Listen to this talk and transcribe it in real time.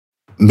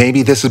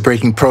maybe this is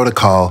breaking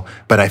protocol,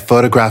 but I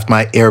photographed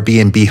my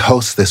Airbnb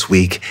host this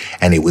week,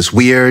 and it was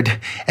weird,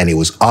 and it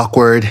was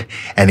awkward,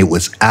 and it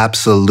was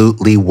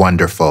absolutely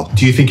wonderful.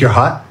 Do you think you're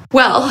hot?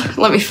 Well,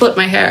 let me flip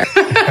my hair.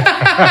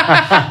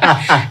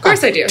 Of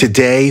course I do.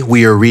 Today,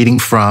 we are reading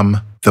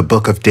from the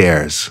Book of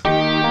Dares.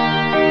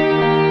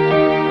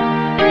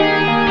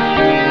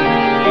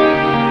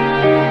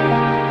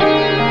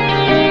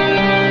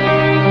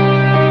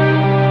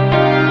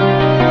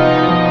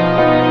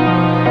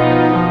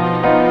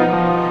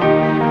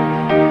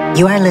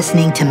 You are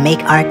listening to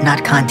Make Art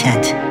Not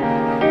Content,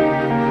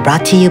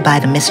 brought to you by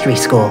the Mystery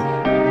School,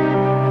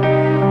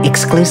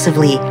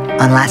 exclusively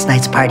on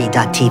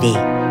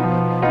lastnightsparty.tv.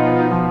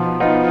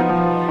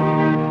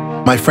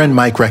 My friend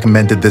Mike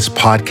recommended this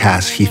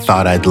podcast he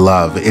thought I'd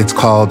love. It's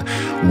called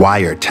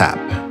Wiretap.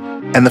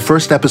 And the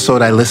first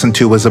episode I listened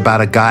to was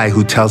about a guy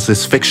who tells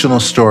this fictional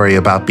story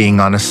about being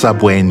on a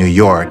subway in New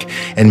York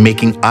and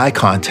making eye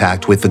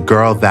contact with a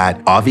girl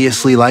that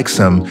obviously likes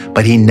him,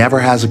 but he never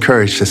has the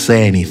courage to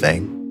say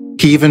anything.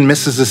 He even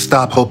misses a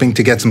stop hoping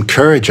to get some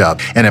courage up,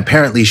 and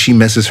apparently she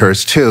misses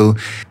hers too,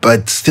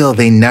 but still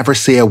they never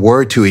say a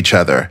word to each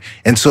other.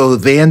 And so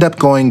they end up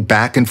going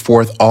back and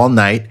forth all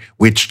night,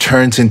 which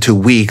turns into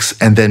weeks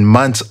and then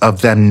months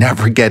of them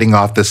never getting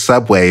off the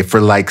subway for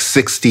like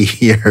 60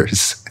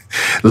 years.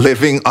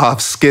 Living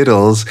off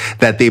Skittles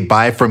that they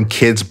buy from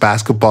kids'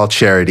 basketball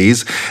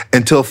charities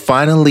until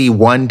finally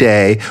one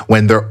day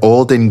when they're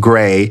old and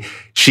gray,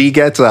 she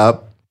gets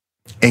up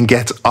and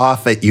gets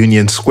off at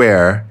Union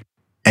Square,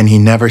 and he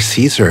never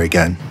sees her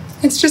again.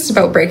 It's just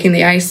about breaking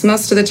the ice.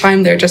 Most of the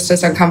time, they're just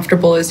as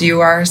uncomfortable as you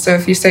are. So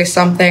if you say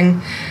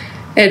something,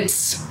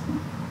 it's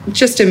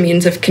just a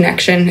means of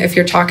connection. If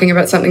you're talking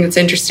about something that's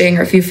interesting,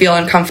 or if you feel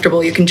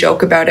uncomfortable, you can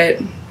joke about it.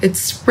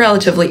 It's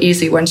relatively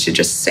easy once you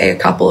just say a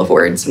couple of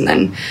words, and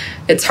then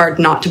it's hard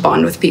not to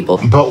bond with people.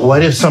 But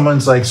what if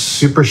someone's like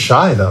super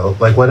shy though?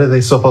 Like, what are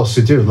they supposed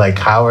to do? Like,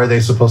 how are they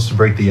supposed to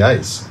break the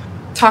ice?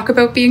 Talk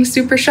about being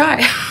super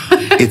shy.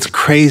 It's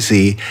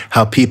crazy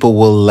how people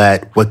will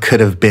let what could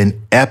have been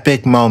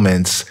epic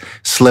moments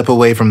slip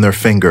away from their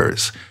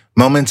fingers,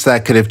 moments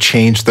that could have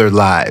changed their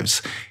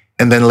lives.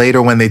 And then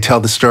later when they tell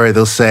the story,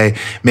 they'll say,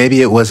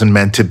 maybe it wasn't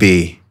meant to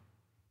be.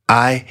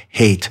 I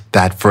hate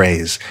that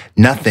phrase.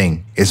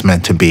 Nothing is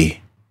meant to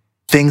be.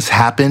 Things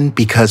happen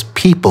because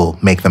people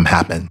make them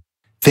happen.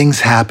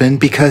 Things happen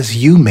because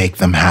you make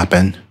them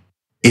happen.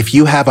 If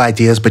you have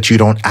ideas but you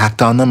don't act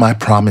on them, I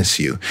promise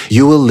you,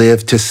 you will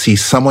live to see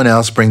someone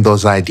else bring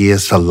those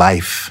ideas to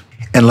life.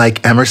 And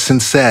like Emerson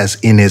says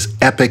in his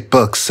epic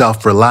book,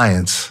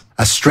 Self-Reliance,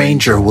 a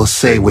stranger will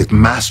say with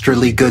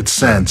masterly good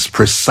sense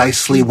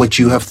precisely what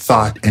you have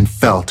thought and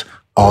felt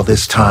all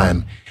this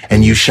time,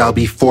 and you shall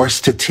be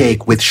forced to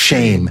take with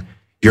shame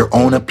your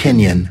own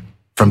opinion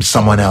from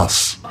someone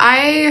else.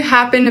 I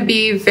happen to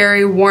be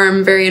very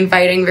warm, very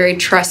inviting, very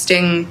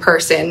trusting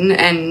person,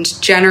 and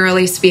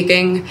generally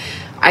speaking,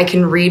 I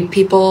can read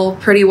people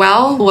pretty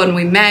well. When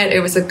we met, it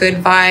was a good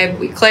vibe.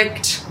 We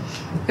clicked.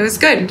 It was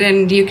good.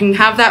 And you can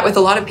have that with a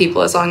lot of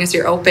people as long as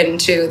you're open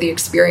to the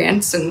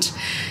experience. And,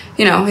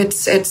 you know,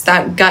 it's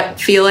that gut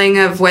feeling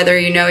of whether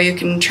you know you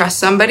can trust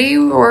somebody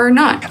or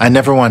not. I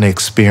never want to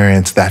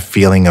experience that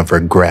feeling of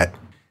regret.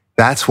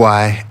 That's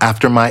why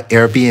after my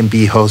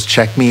Airbnb host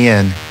checked me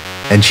in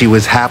and she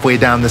was halfway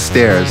down the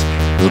stairs,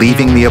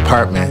 leaving the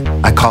apartment,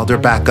 I called her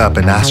back up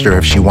and asked her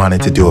if she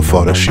wanted to do a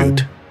photo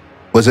shoot.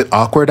 Was it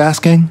awkward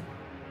asking?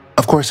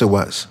 Of course it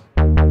was.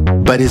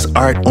 But is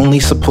art only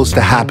supposed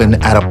to happen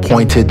at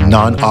appointed,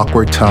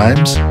 non-awkward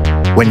times?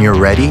 When you're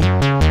ready?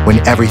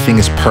 When everything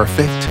is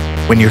perfect?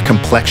 When your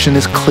complexion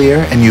is clear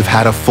and you've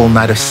had a full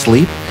night of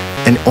sleep?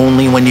 And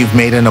only when you've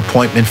made an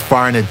appointment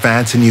far in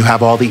advance and you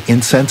have all the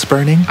incense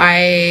burning?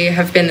 I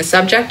have been the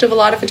subject of a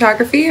lot of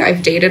photography.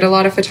 I've dated a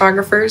lot of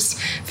photographers.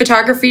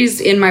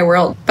 Photography's in my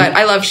world, but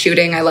I love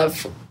shooting. I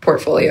love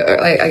portfolio.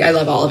 I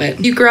love all of it.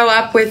 You grow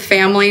up with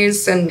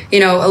families and, you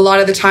know, a lot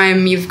of the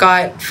time you've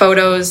got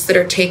photos that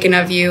are taken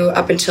of you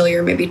up until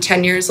you're maybe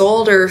 10 years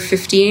old or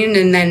 15,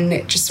 and then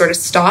it just sort of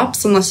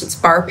stops unless it's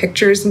bar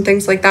pictures and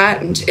things like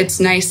that. And it's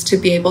nice to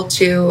be able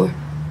to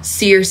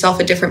see yourself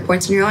at different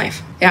points in your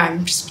life. Yeah,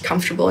 I'm just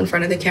comfortable in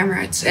front of the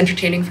camera. It's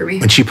entertaining for me.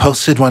 When she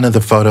posted one of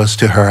the photos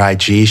to her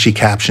IG, she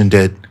captioned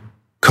it,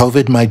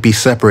 "COVID might be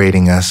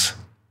separating us,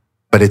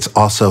 but it's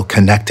also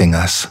connecting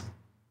us."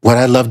 What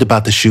I loved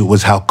about the shoot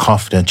was how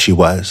confident she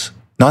was.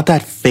 Not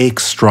that fake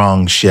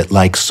strong shit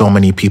like so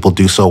many people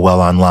do so well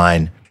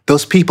online.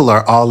 Those people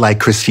are all like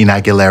Christina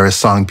Aguilera's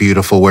song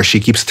Beautiful, where she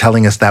keeps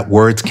telling us that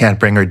words can't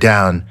bring her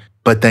down,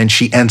 but then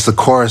she ends the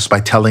chorus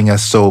by telling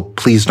us, so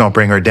please don't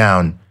bring her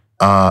down.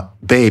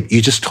 Babe,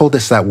 you just told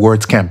us that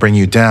words can't bring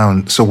you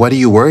down, so what are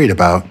you worried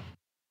about?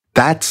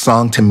 That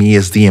song to me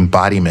is the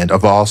embodiment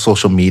of all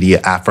social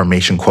media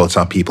affirmation quotes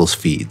on people's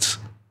feeds.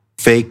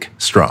 Fake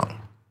strong.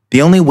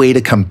 The only way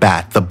to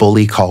combat the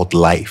bully called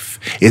life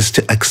is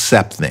to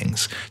accept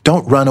things.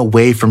 Don't run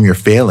away from your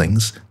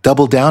failings.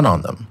 Double down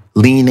on them.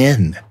 Lean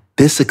in.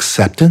 This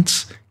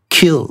acceptance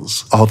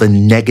kills all the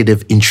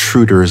negative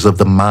intruders of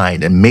the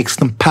mind and makes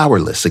them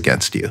powerless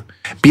against you.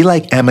 Be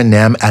like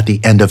Eminem at the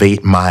end of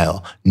 8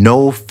 Mile.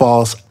 No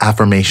false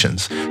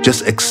affirmations.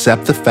 Just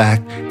accept the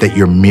fact that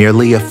you're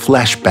merely a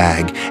flesh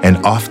bag and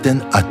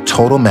often a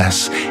total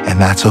mess,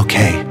 and that's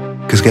okay.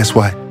 Because guess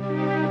what?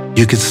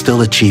 You could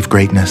still achieve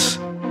greatness.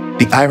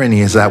 The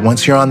irony is that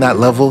once you're on that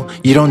level,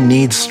 you don't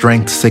need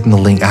strength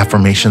signaling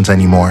affirmations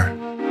anymore.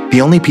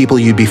 The only people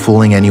you'd be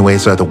fooling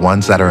anyways are the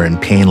ones that are in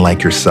pain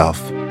like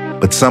yourself.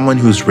 But someone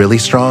who's really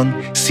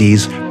strong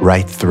sees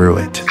right through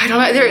it. I don't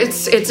know.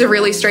 It's a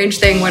really strange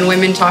thing when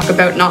women talk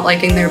about not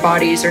liking their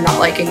bodies or not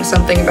liking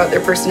something about their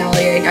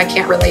personality. I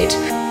can't relate.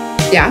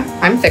 Yeah,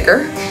 I'm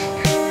thicker.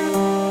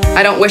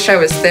 I don't wish I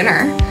was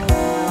thinner.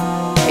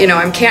 You know,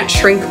 I can't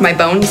shrink my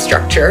bone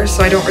structure,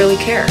 so I don't really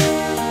care.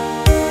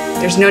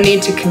 There's no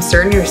need to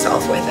concern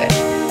yourself with it.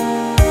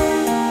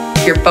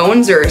 If your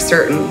bones are a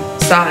certain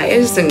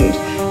size and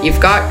you've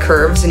got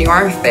curves and you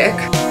are thick,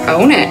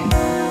 own it.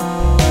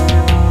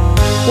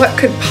 What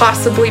could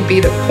possibly be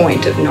the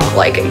point of not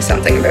liking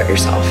something about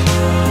yourself?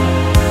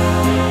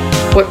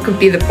 What could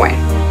be the point?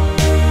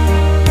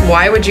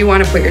 Why would you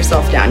want to put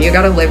yourself down? You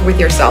got to live with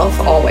yourself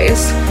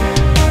always.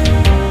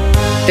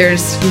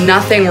 There's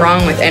nothing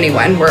wrong with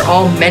anyone. We're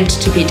all meant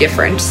to be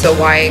different, so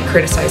why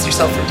criticize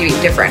yourself for being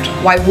different?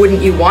 Why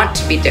wouldn't you want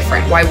to be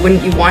different? Why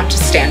wouldn't you want to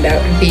stand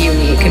out and be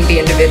unique and be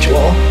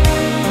individual?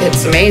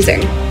 It's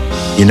amazing.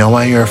 You know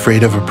why you're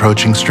afraid of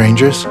approaching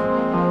strangers?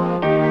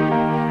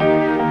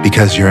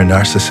 Because you're a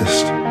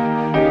narcissist.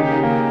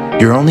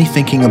 You're only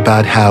thinking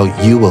about how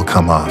you will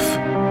come off,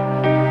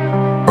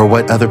 or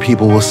what other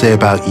people will say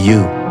about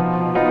you.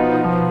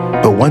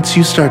 But once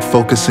you start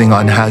focusing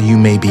on how you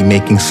may be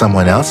making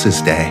someone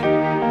else's day,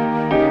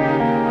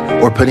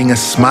 or putting a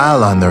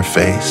smile on their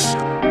face,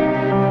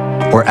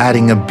 or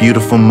adding a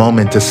beautiful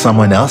moment to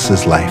someone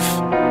else's life,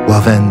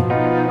 well then,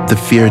 the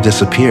fear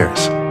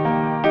disappears.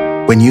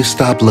 When you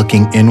stop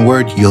looking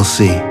inward, you'll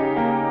see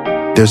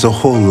there's a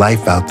whole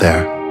life out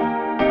there.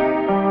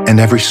 And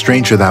every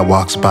stranger that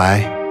walks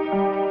by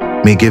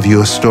may give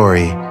you a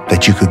story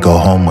that you could go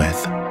home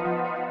with.